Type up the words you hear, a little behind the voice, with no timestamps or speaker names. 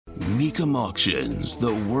Mecum Auctions,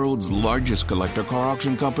 the world's largest collector car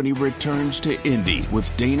auction company, returns to Indy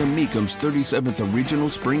with Dana Mecum's 37th Regional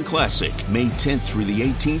Spring Classic, May 10th through the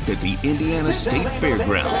 18th at the Indiana State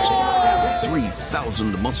Fairgrounds.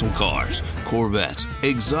 3,000 muscle cars, Corvettes,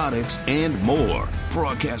 exotics, and more.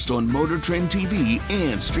 Broadcast on Motor Trend TV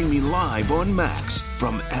and streaming live on Max.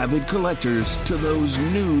 From avid collectors to those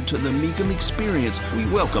new to the Mecum experience, we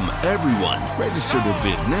welcome everyone. Register to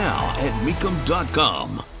bid now at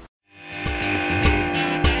Mecum.com.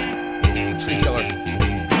 Tree killer.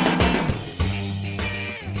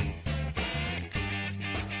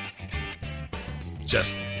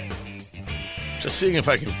 Just seeing if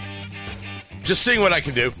I can. Just seeing what I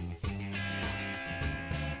can do.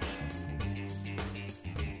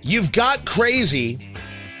 You've got crazy,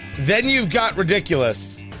 then you've got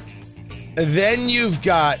ridiculous, then you've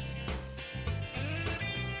got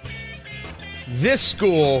this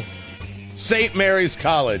school, St. Mary's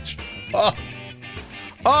College.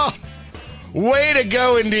 Oh, way to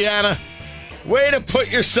go, Indiana. Way to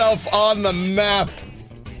put yourself on the map.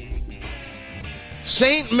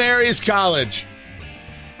 St. Mary's College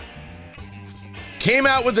came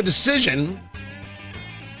out with a decision,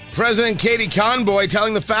 President Katie Conboy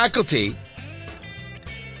telling the faculty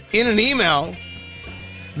in an email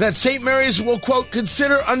that St. Mary's will, quote,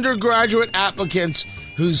 consider undergraduate applicants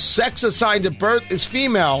whose sex assigned at birth is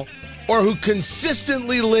female or who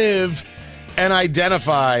consistently live and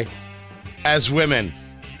identify as women.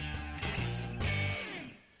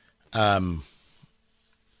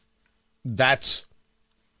 That's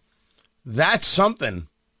something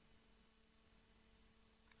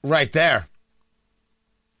right there.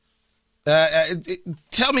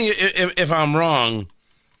 Tell me if I'm wrong,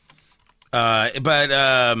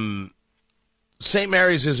 but St.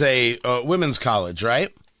 Mary's is a women's college, right?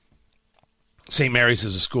 St. Mary's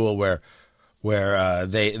is a school where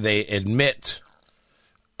they admit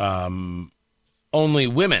only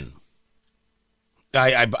women.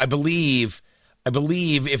 I believe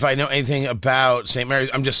if I know anything about St. Mary's,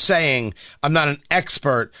 I'm just saying I'm not an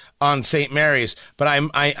expert on St. Mary's, but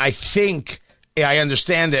I think I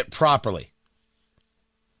understand it properly.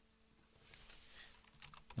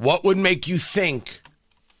 What would make you think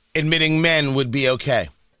admitting men would be okay?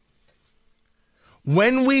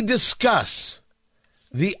 When we discuss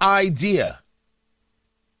the idea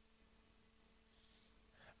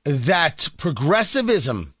that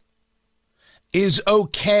progressivism is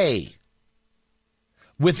okay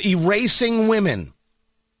with erasing women,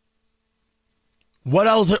 what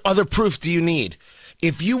other proof do you need?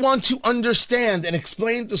 If you want to understand and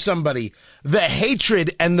explain to somebody the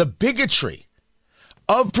hatred and the bigotry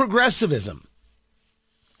of progressivism,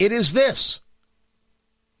 it is this.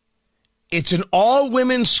 It's an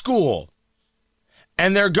all-women school,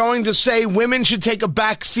 and they're going to say women should take a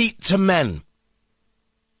back seat to men.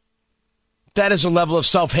 That is a level of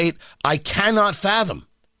self-hate I cannot fathom.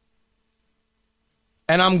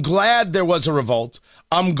 And I'm glad there was a revolt.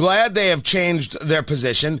 I'm glad they have changed their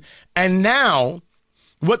position. And now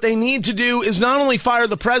what they need to do is not only fire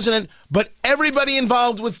the president, but everybody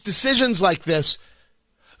involved with decisions like this,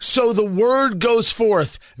 so the word goes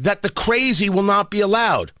forth that the crazy will not be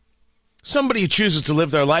allowed. Somebody who chooses to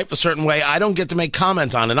live their life a certain way, I don't get to make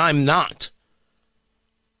comment on, and I'm not.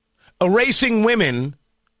 Erasing women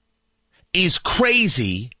is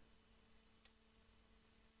crazy.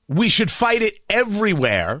 We should fight it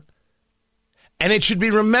everywhere. And it should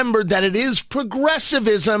be remembered that it is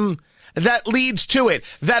progressivism that leads to it,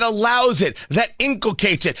 that allows it, that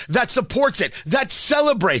inculcates it, that supports it, that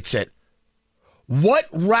celebrates it. What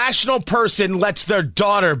rational person lets their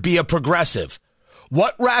daughter be a progressive?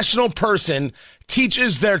 What rational person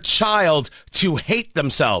teaches their child to hate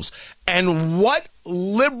themselves? And what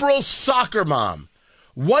liberal soccer mom,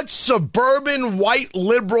 what suburban white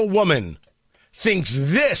liberal woman thinks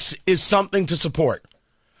this is something to support?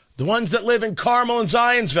 The ones that live in Carmel and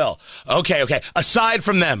Zionsville. Okay. Aside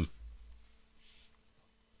from them,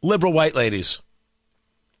 liberal white ladies,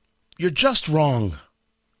 you're just wrong.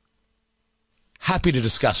 Happy to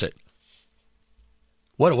discuss it.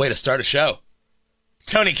 What a way to start a show.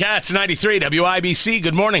 Tony Katz, 93 WIBC.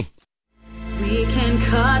 Good morning. We can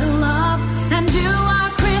cuddle up and do our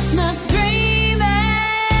Christmas dreaming.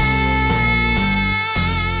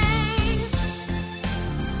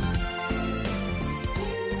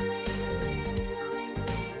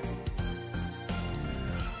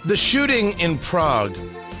 The shooting in Prague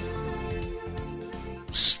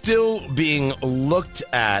still being looked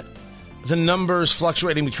at, the numbers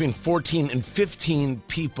fluctuating between 14 and 15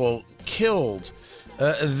 people killed.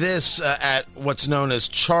 This at what's known as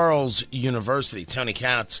Charles University. Tony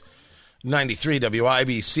Katz 93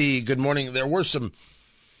 WIBC. Good morning. There were some,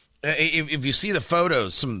 if you see the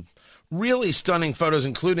photos, some really stunning photos,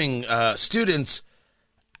 including students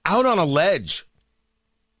out on a ledge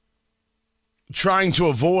trying to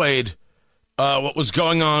avoid what was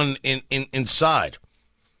going on inside.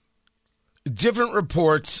 Different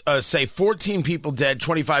reports say 14 people dead,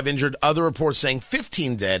 25 injured. Other reports saying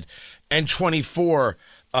 15 dead and 24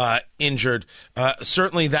 injured.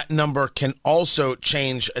 Certainly that number can also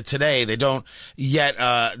change today. They don't yet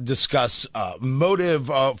discuss motive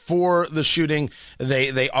for the shooting.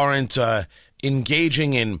 They aren't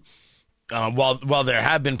engaging in, while there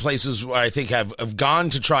have been places where I think have gone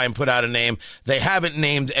to try and put out a name, they haven't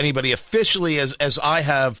named anybody officially as I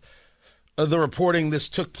have. The reporting, this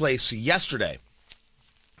took place yesterday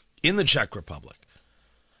in the Czech Republic.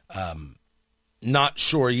 Not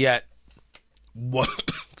sure yet what,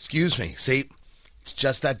 excuse me, see, it's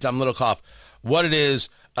just that dumb little cough, what it is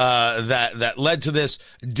that led to this.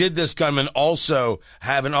 Did this gunman also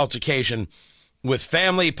have an altercation with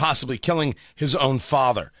family, possibly killing his own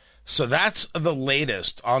father? So that's the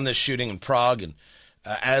latest on this shooting in Prague. And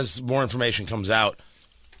as more information comes out,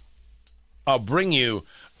 I'll bring you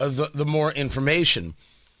the more information.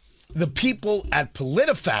 The people at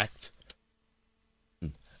PolitiFact,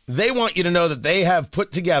 they want you to know that they have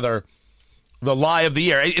put together the lie of the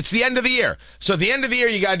year. It's the end of the year. So at the end of the year,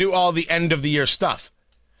 you got to do all the end of the year stuff.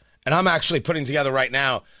 And I'm actually putting together right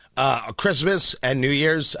now Christmas and New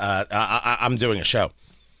Year's. I'm doing a show.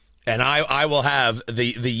 And I will have the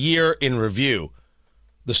year in review.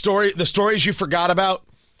 The stories you forgot about,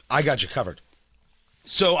 I got you covered.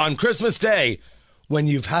 So on Christmas Day, when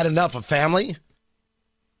you've had enough of family,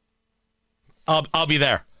 I'll be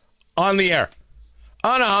there on the air.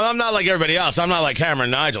 Oh no, I'm not like everybody else. I'm not like Cameron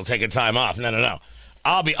and Nigel taking time off. No.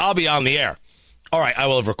 I'll be on the air. All right, I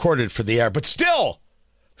will have recorded for the air, but still,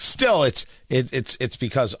 it's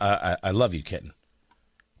because I love you, kitten,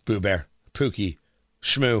 Boo Bear, Pookie,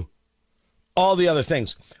 Shmoo, all the other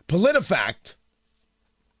things. PolitiFact,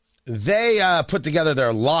 they put together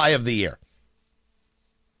their lie of the year.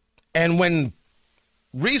 And when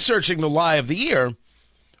researching the lie of the year,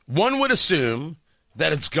 one would assume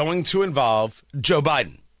that it's going to involve Joe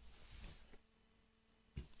Biden.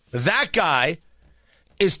 That guy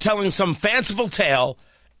is telling some fanciful tale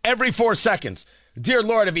every 4 seconds. Dear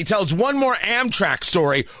Lord, if he tells one more Amtrak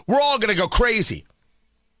story, we're all going to go crazy.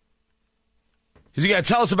 Is he going to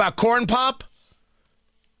tell us about Corn Pop?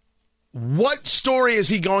 What story is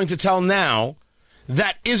he going to tell now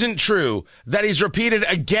that isn't true, that he's repeated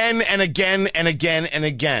again and again and again and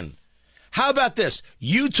again? How about this?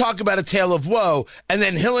 You talk about a tale of woe, and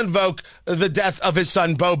then he'll invoke the death of his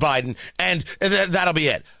son, Beau Biden, and that'll be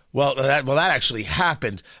it. Well, that actually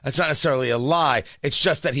happened. That's not necessarily a lie. It's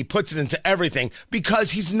just that he puts it into everything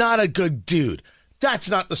because he's not a good dude. That's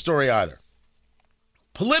not the story either.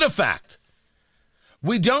 PolitiFact.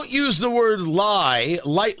 We don't use the word lie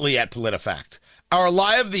lightly at PolitiFact. Our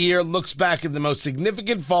lie of the year looks back at the most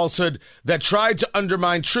significant falsehood that tried to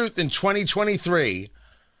undermine truth in 2023.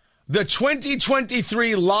 The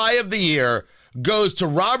 2023 lie of the year goes to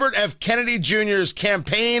Robert F. Kennedy Jr.'s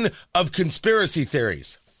campaign of conspiracy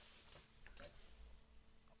theories.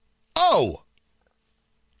 Oh,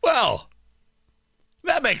 well,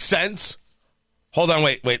 that makes sense. Hold on,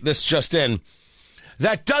 wait, this just in.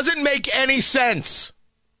 That doesn't make any sense.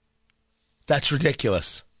 That's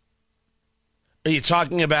ridiculous. Are you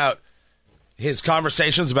talking about his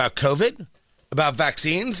conversations about COVID, about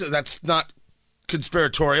vaccines? That's not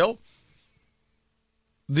conspiratorial.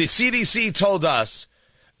 The CDC told us,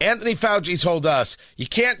 Anthony Fauci told us, you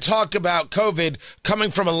can't talk about COVID coming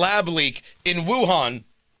from a lab leak in Wuhan.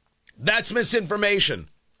 That's misinformation.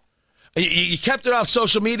 You kept it off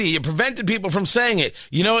social media. You prevented people from saying it.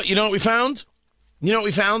 You know what we found? You know what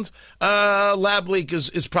we found? Lab leak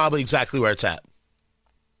is probably exactly where it's at.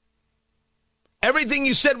 Everything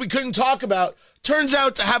you said we couldn't talk about turns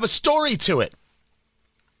out to have a story to it.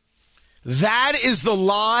 That is the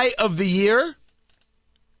lie of the year?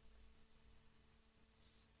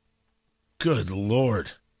 Good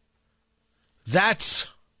Lord. That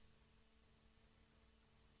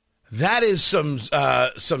is some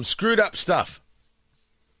screwed up stuff.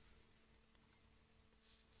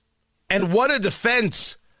 And what a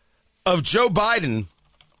defense of Joe Biden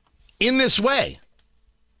in this way.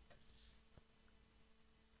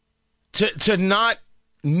 To not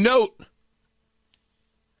note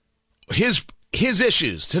his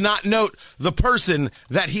issues, to not note the person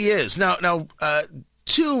that he is. Now,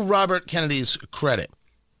 to Robert Kennedy's credit,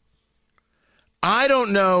 I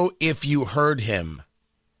don't know if you heard him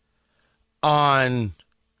on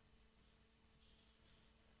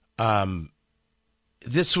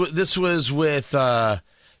This was with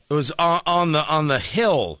it was on the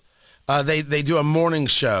Hill. They do a morning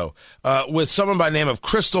show with someone by the name of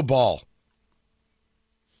Crystal Ball,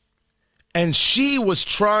 and she was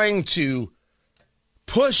trying to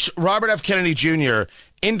push Robert F. Kennedy Jr.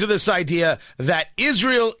 into this idea that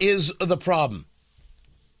Israel is the problem.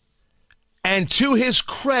 And to his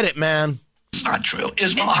credit, man, it's not true.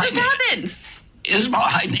 Ismail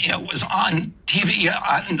Haniyeh was on TV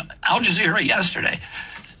on Al Jazeera yesterday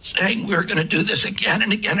saying we're going to do this again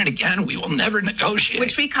and again and again. We will never negotiate.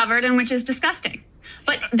 Which we covered and which is disgusting.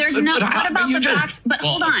 But there's what about the facts? But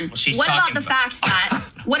hold on. What about the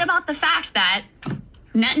fact that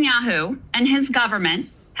Netanyahu and his government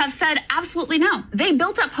have said absolutely no? They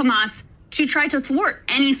built up Hamas to try to thwart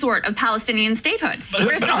any sort of Palestinian statehood.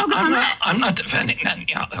 Where's the focus on that? I'm not defending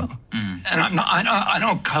Netanyahu, and I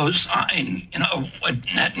don't co-sign, what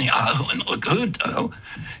Netanyahu and Likud do.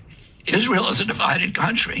 Israel is a divided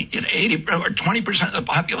country. 80 or 20% of the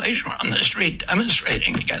population are on the street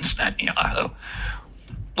demonstrating against Netanyahu.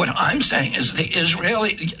 What I'm saying is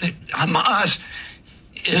Hamas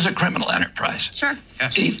is a criminal enterprise. Sure.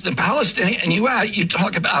 Yes. The Palestinian, and you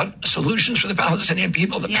talk about solutions for the Palestinian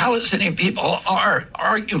people. The Palestinian people are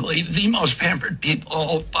arguably the most pampered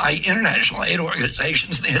people by international aid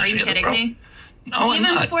organizations in the history of the world. Me? No,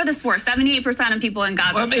 even before this war, 78% of people in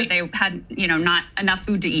Gaza said they had, not enough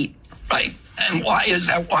food to eat. Right. And why is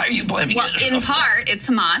that? Why are you blaming Israel? In part, it's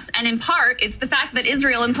Hamas, and in part, it's the fact that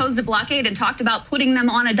Israel imposed a blockade and talked about putting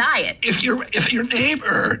them on a diet. If your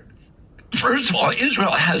neighbor, first of all,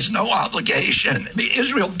 Israel has no obligation.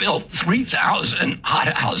 Israel built 3,000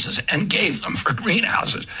 hothouses and gave them for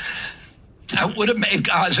greenhouses. That would have made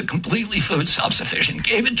Gaza completely food self-sufficient.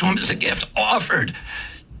 Gave it to them as a gift. Offered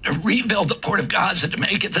to rebuild the port of Gaza to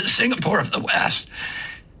make it the Singapore of the West.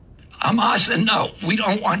 Hamas said, no, we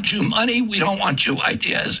don't want you money, we don't want you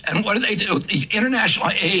ideas. And what do? The international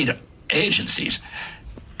aid agencies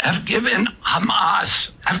have given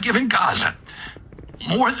Gaza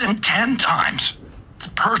more than 10 times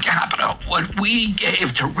per capita what we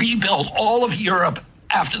gave to rebuild all of Europe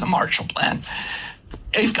after the Marshall Plan.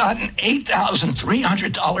 They've gotten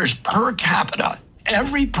 $8,300 per capita,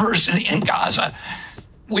 every person in Gaza.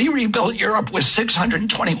 We rebuilt Europe with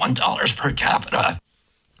 $621 per capita.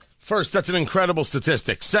 First, that's an incredible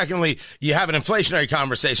statistic. Secondly, you have an inflationary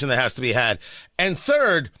conversation that has to be had. And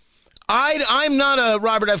third, I'm not a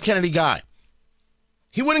Robert F. Kennedy guy.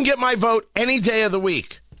 He wouldn't get my vote any day of the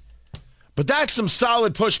week. But that's some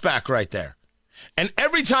solid pushback right there. And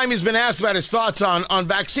every time he's been asked about his thoughts on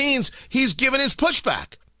vaccines, he's given his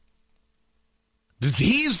pushback.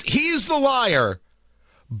 He's the liar.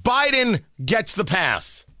 Biden gets the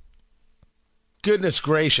pass. Goodness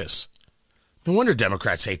gracious. No wonder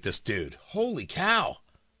Democrats hate this dude. Holy cow.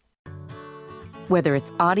 Whether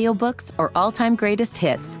it's audiobooks or all-time greatest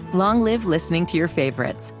hits, long live listening to your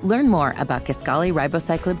favorites. Learn more about Kisqali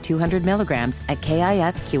Ribociclib 200 milligrams at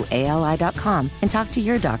KISQALI.com and talk to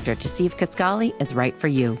your doctor to see if Kisqali is right for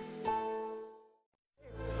you.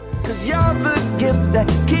 'Cause you're the gift that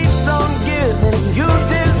keeps on giving. You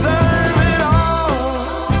deserve it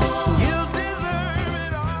all. You deserve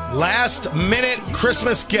it all. Last minute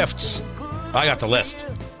Christmas gifts. I got the list.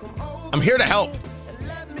 I'm here to help.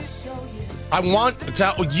 I want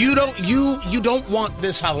to. You don't want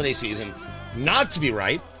this holiday season not to be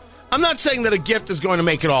right. I'm not saying that a gift is going to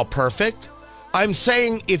make it all perfect. I'm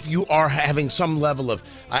saying if you are having some level of,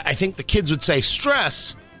 I think the kids would say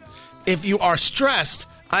stress. If you are stressed,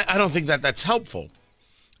 I don't think that that's helpful.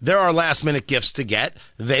 There are last minute gifts to get.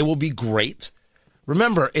 They will be great.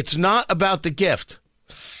 Remember, it's not about the gift.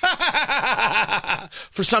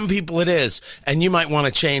 For some people it is, and you might want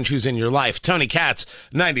to change who's in your life. Tony Katz,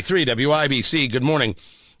 93 WIBC, good morning.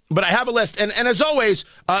 But I have a list, and as always,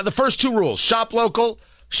 the first two rules: shop local,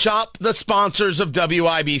 shop the sponsors of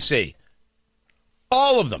WIBC.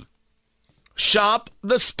 All of them. Shop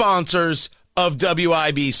the sponsors of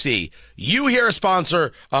WIBC. You hear a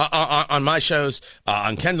sponsor on my shows,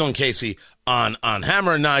 on Kendall and Casey, on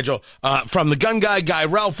Hammer and Nigel, from the gun guy, Guy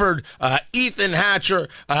Relford, Ethan Hatcher,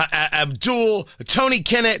 Abdul, Tony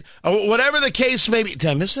Kinnett, whatever the case may be. Did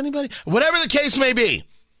I miss anybody? Whatever the case may be,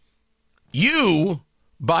 you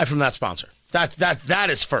buy from that sponsor. That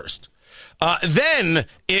is first. Then,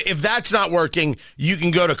 if that's not working, you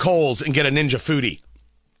can go to Kohl's and get a Ninja Foodie,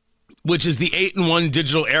 which is the 8-in-1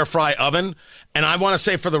 digital air fry oven. And I want to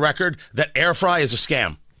say for the record that air fry is a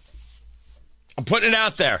scam. I'm putting it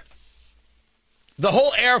out there. The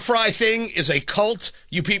whole air fry thing is a cult.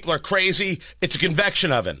 You people are crazy. It's a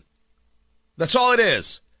convection oven. That's all it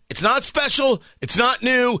is. It's not special. It's not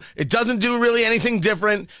new. It doesn't do really anything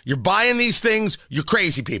different. You're buying these things. You're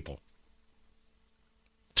crazy people.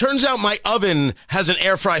 Turns out my oven has an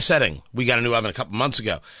air fry setting. We got a new oven a couple months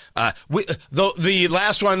ago. The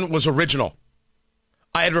last one was original.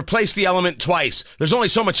 I had replaced the element twice. There's only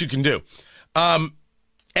so much you can do. And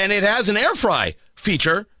it has an air fry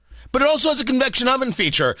feature, but it also has a convection oven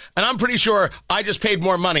feature. And I'm pretty sure I just paid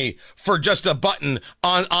more money for just a button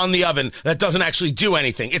on the oven that doesn't actually do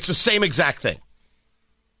anything. It's the same exact thing.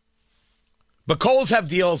 But Kohl's have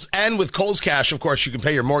deals, and with Kohl's Cash, of course, you can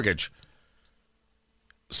pay your mortgage.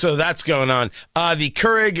 So that's going on. The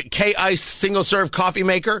Keurig K-Ice single-serve coffee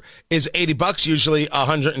maker is $80, usually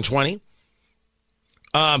 $120.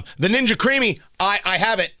 The Ninja Creamy, I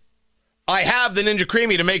have it. I have the Ninja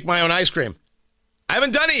Creamy to make my own ice cream. I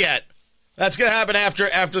haven't done it yet. That's going to happen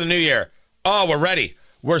after the new year. Oh, we're ready.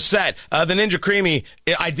 We're set. The Ninja Creamy,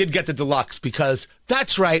 I did get the deluxe because,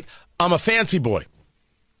 that's right, I'm a fancy boy.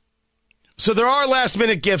 So there are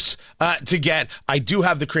last-minute gifts to get. I do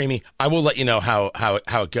have the Creamy. I will let you know how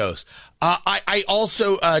it goes. I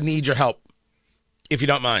also need your help, if you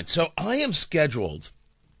don't mind. So I am scheduled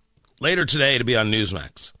later today to be on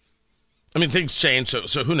Newsmax. I mean, things change,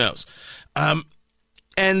 so who knows?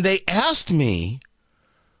 And they asked me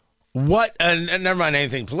what, and never mind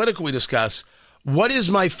anything political we discuss, what is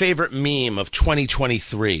my favorite meme of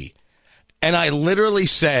 2023? And I literally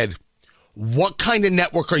said, what kind of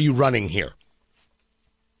network are you running here?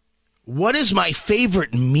 What is my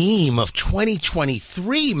favorite meme of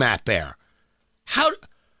 2023, Matt Bear? I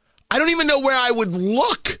don't even know where I would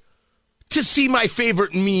look to see my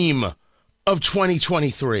favorite meme of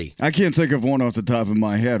 2023. I can't think of one off the top of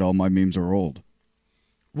my head. All my memes are old.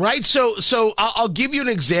 Right? So I'll give you an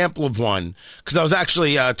example of one, because I was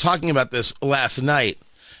actually talking about this last night.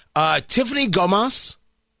 Tiffany Gomez.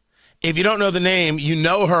 If you don't know the name, you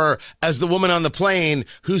know her as the woman on the plane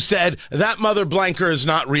who said, that mother blanker is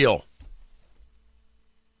not real.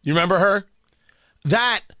 You remember her?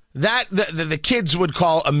 That the kids would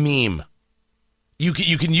call a meme. You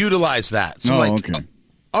can utilize that. So okay.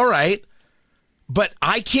 All right. But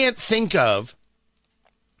I can't think of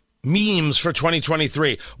memes for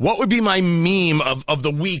 2023. What would be my meme of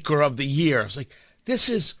the week or of the year? I was like, this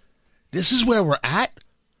is where we're at.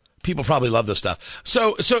 People probably love this stuff.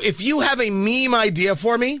 So if you have a meme idea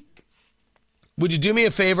for me, would you do me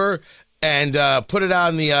a favor and put it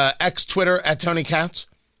on the X Twitter at Tony Katz?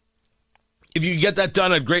 If you get that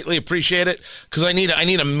done, I'd greatly appreciate it, because I need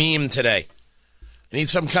a meme today. I need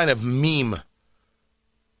some kind of meme.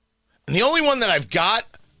 And the only one that I've got,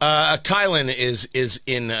 Kylan is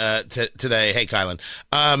in today. Hey, Kylan.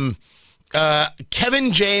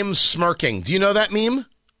 Kevin James smirking. Do you know that meme?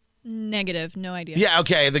 Negative, no idea. Yeah,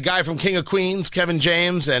 okay. The guy from King of Queens, Kevin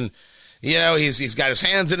James, and you know he's got his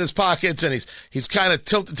hands in his pockets and he's kind of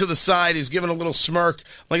tilted to the side. He's giving a little smirk.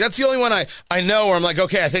 Like, that's the only one I know where I'm like,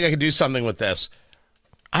 okay, I think I could do something with this.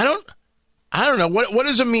 I don't know what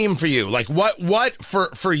is a meme for you. Like what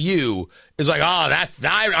for you is like, oh,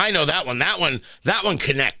 I know that one. That one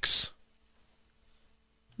connects.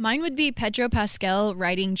 Mine would be Pedro Pascal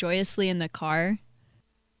riding joyously in the car.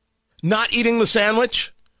 Not eating the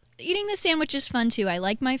sandwich. Eating the sandwich is fun, too. I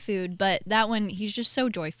like my food, but that one, he's just so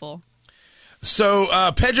joyful. So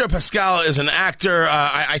Pedro Pascal is an actor,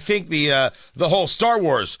 I think the whole Star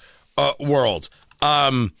Wars world.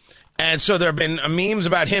 And so there have been memes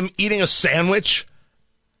about him eating a sandwich.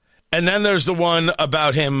 And then there's the one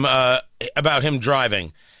about him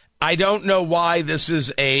driving. I don't know why this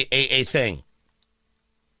is a thing.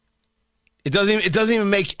 It doesn't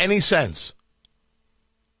even make any sense.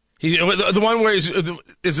 The one where is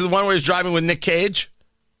the one where he's driving with Nick Cage?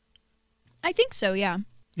 I think so, yeah.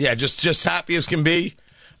 Yeah, just happy as can be.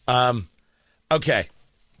 Okay.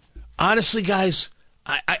 Honestly, guys,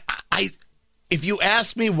 I if you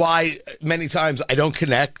ask me why many times I don't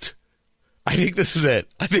connect, I think this is it.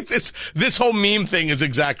 I think this whole meme thing is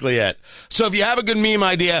exactly it. So if you have a good meme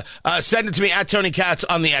idea, send it to me at Tony Katz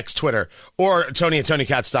on the X Twitter or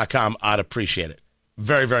Tony@TonyKatz.com. I'd appreciate it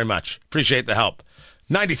very, very much. Appreciate the help.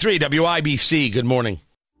 93 WIBC, good morning.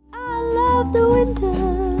 I love the winter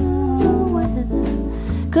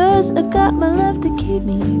weather, 'cause I got my love to keep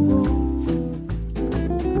me warm.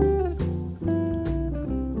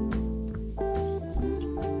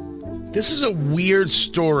 This is a weird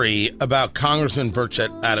story about Congressman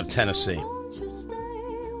Burchett out of Tennessee.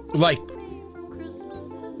 Like,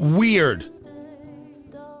 weird.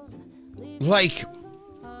 Like,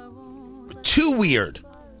 too weird.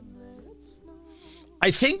 I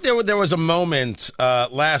think there was a moment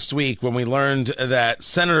last week when we learned that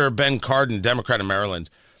Senator Ben Cardin, Democrat of Maryland,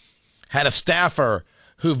 had a staffer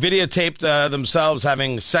who videotaped themselves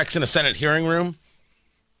having sex in a Senate hearing room.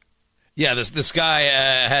 Yeah, this guy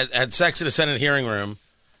had sex in a Senate hearing room,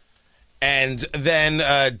 and then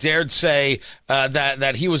dared say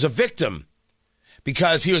that he was a victim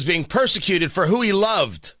because he was being persecuted for who he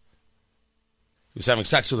loved. He was having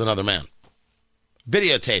sex with another man.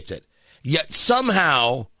 Videotaped it. Yet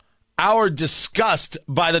somehow our disgust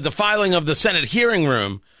by the defiling of the Senate hearing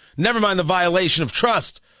room, never mind the violation of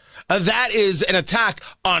trust, that is an attack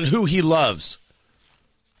on who he loves.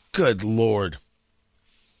 Good Lord.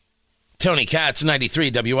 Tony Katz,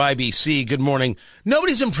 93 WIBC. Good morning.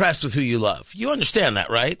 Nobody's impressed with who you love. You understand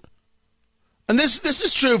that, right? And this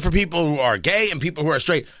is true for people who are gay and people who are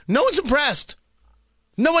straight. No one's impressed.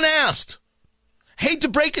 No one asked. Hate to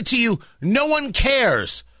break it to you, no one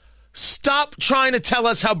cares. Stop trying to tell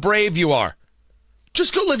us how brave you are.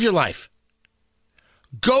 Just go live your life.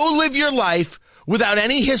 Go live your life without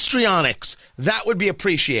any histrionics. That would be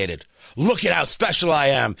appreciated. Look at how special I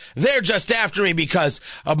am. They're just after me because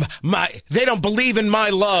they don't believe in my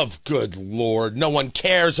love. Good Lord, no one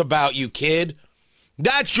cares about you, kid.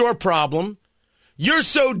 That's your problem. You're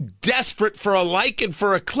so desperate for a like and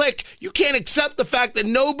for a click, you can't accept the fact that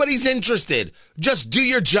nobody's interested. Just do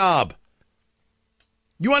your job.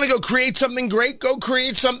 You want to go create something great? Go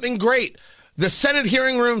create something great. The Senate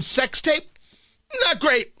hearing room sex tape? Not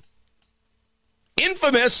great.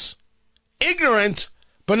 Infamous, ignorant,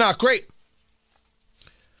 but not great.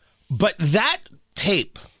 But that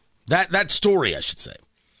tape, that story, I should say,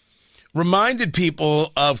 reminded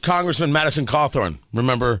people of Congressman Madison Cawthorn.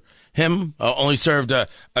 Remember him? Only served a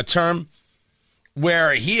term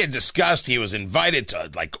where he had discussed, he was invited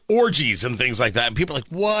to like orgies and things like that. And people are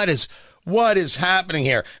like, what is happening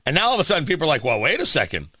here? And now all of a sudden people are like, well, wait a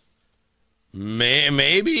second.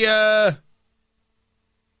 Maybe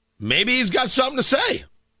he's got something to say.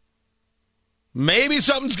 Maybe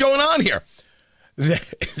something's going on here.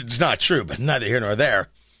 It's not true, but neither here nor there.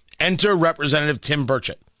 Enter Representative Tim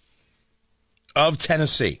Burchett of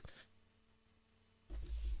Tennessee,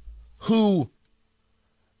 who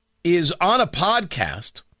is on a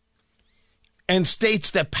podcast and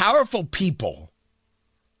states that powerful people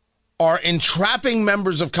are entrapping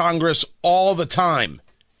members of Congress all the time,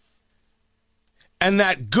 and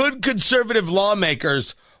that good conservative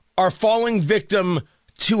lawmakers are falling victim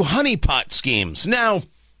to honeypot schemes. Now,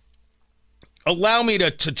 allow me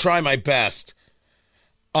to try my best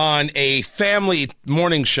on a family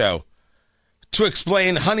morning show to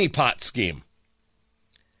explain honeypot scheme.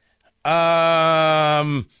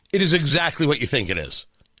 It is exactly what you think it is.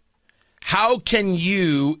 How can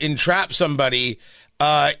you entrap somebody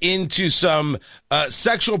into some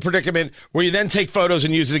sexual predicament where you then take photos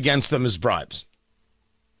and use it against them as bribes?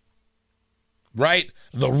 Right?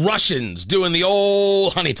 The Russians doing the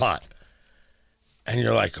old honeypot. And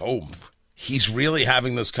you're like, oh, he's really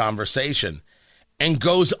having this conversation. And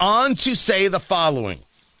goes on to say the following,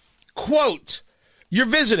 quote, you're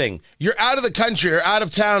visiting, you're out of the country or out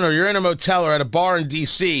of town, or you're in a motel or at a bar in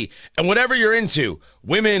D.C., and whatever you're into,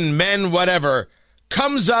 women, men, whatever,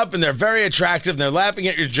 comes up and they're very attractive and they're laughing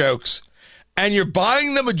at your jokes, and you're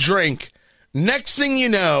buying them a drink. Next thing you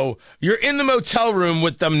know, you're in the motel room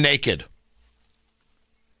with them naked.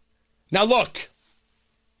 Now look.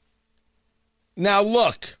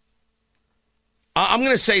 I'm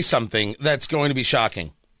going to say something that's going to be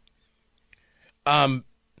shocking.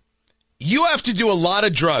 You have to do a lot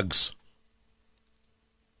of drugs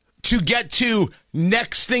to get to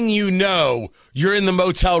next thing you know, you're in the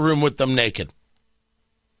motel room with them naked.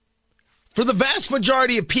 For the vast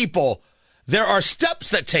majority of people, there are steps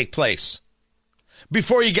that take place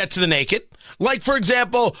before you get to the naked. Like, for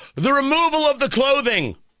example, the removal of the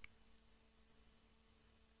clothing.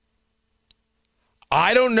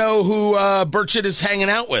 I don't know who Burchett is hanging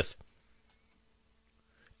out with.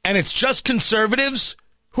 And it's just conservatives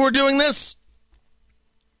who are doing this?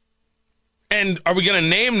 And are we going to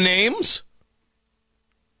name names?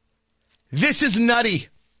 This is nutty.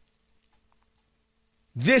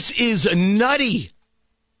 This is nutty.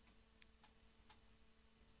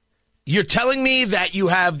 You're telling me that you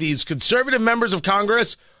have these conservative members of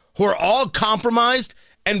Congress who are all compromised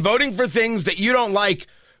and voting for things that you don't like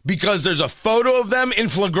because there's a photo of them in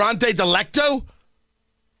flagrante delicto?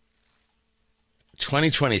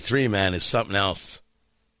 2023, man, is something else.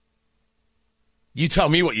 You tell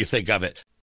me what you think of it.